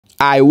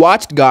I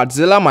watched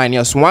Godzilla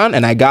Minus One,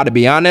 and I gotta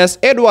be honest,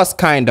 it was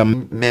kinda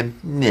meh.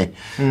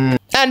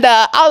 And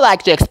I'd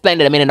like to explain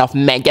the meaning of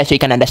meh just so you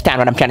can understand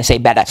what I'm trying to say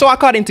better. So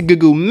according to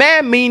Google,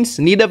 meh means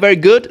neither very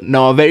good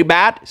nor very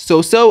bad,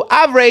 so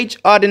average,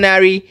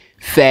 ordinary,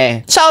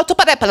 fair. So to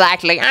put it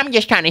politely, I'm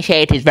just trying to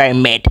say it is very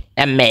mid.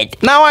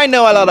 Now I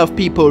know a lot of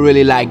people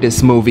really like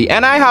this movie,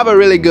 and I have a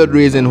really good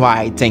reason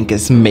why I think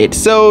it's mid,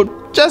 so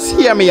just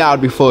hear me out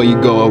before you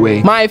go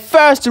away. My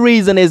first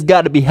reason is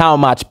gotta be how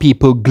much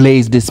people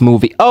glazed this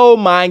movie. Oh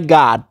my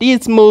god,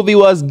 this movie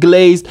was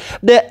glazed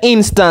the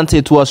instant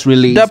it was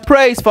released. The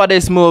praise for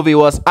this movie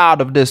was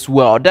out of this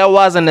world. There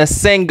wasn't a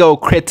single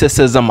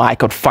criticism I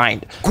could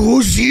find.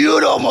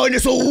 Godzilla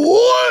minus one!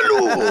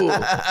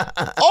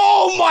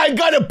 Oh my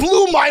god, it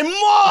blew my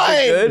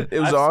mind!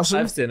 It was awesome.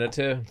 I've seen it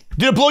too.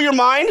 Did it blow your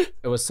mind?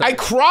 It was so I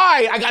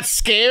cried. I got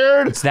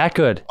scared. It's that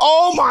good.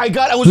 Oh my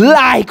god, I was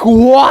Like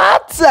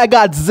what? A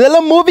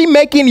Godzilla movie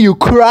making you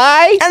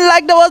cry? And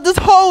like there was this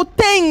whole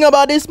thing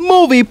about this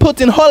movie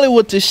putting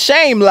Hollywood to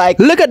shame. Like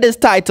look at this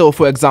title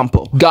for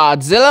example.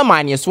 Godzilla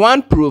Minus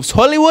One proves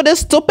Hollywood is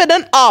stupid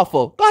and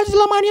awful.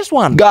 Godzilla Minus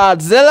One.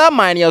 Godzilla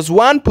Minus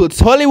One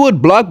puts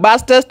Hollywood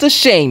blockbusters to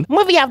shame.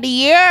 Movie of the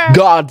year.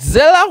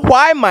 Godzilla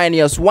Why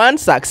Minus One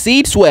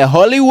succeeds where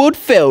Hollywood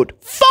failed.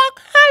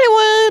 Fuck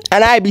Hollywood.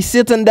 And I be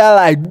sitting there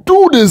like,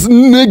 do these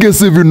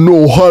niggas even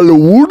know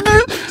Hollywood?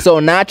 So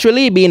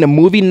naturally, being a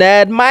movie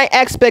nerd, my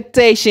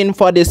expectation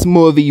for this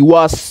movie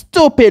was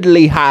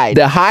stupidly high.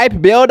 The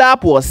hype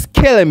build-up was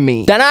killing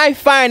me. Then I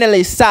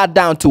finally sat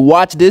down to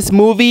watch this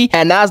movie,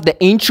 and as the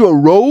intro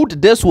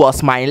rolled, this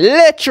was my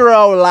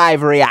literal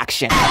live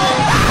reaction.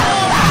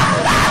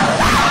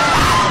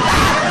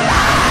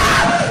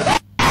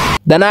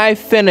 Then I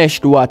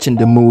finished watching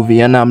the movie,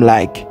 and I'm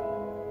like,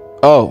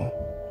 oh,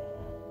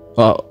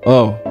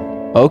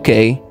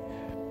 okay.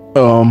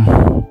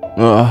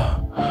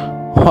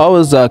 How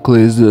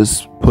exactly is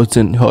this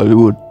putting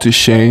Hollywood to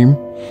shame?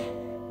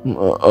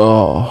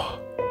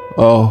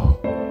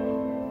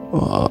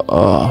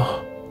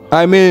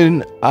 I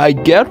mean, I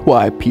get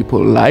why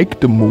people like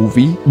the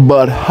movie,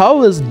 but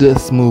how is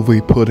this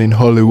movie putting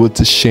Hollywood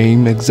to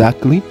shame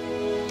exactly?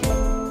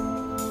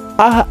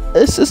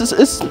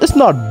 It's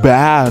not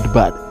bad,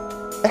 but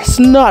it's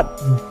not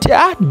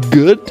that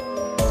good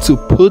to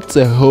put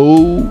a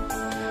whole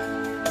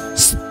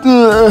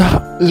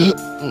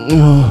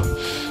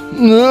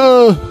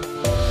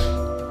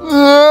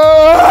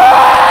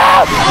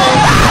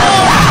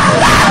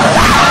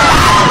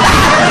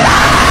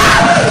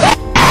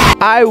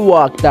I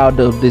walked out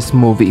of this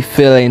movie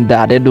feeling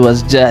that it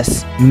was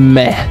just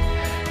mid.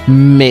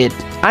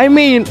 I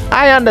mean,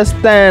 I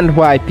understand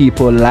why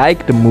people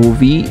like the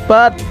movie,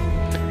 but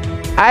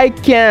I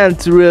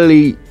can't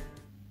really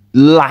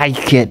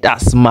like it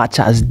as much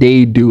as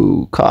they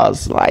do,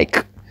 cause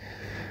like,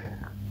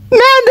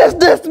 man,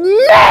 this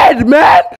mad, man.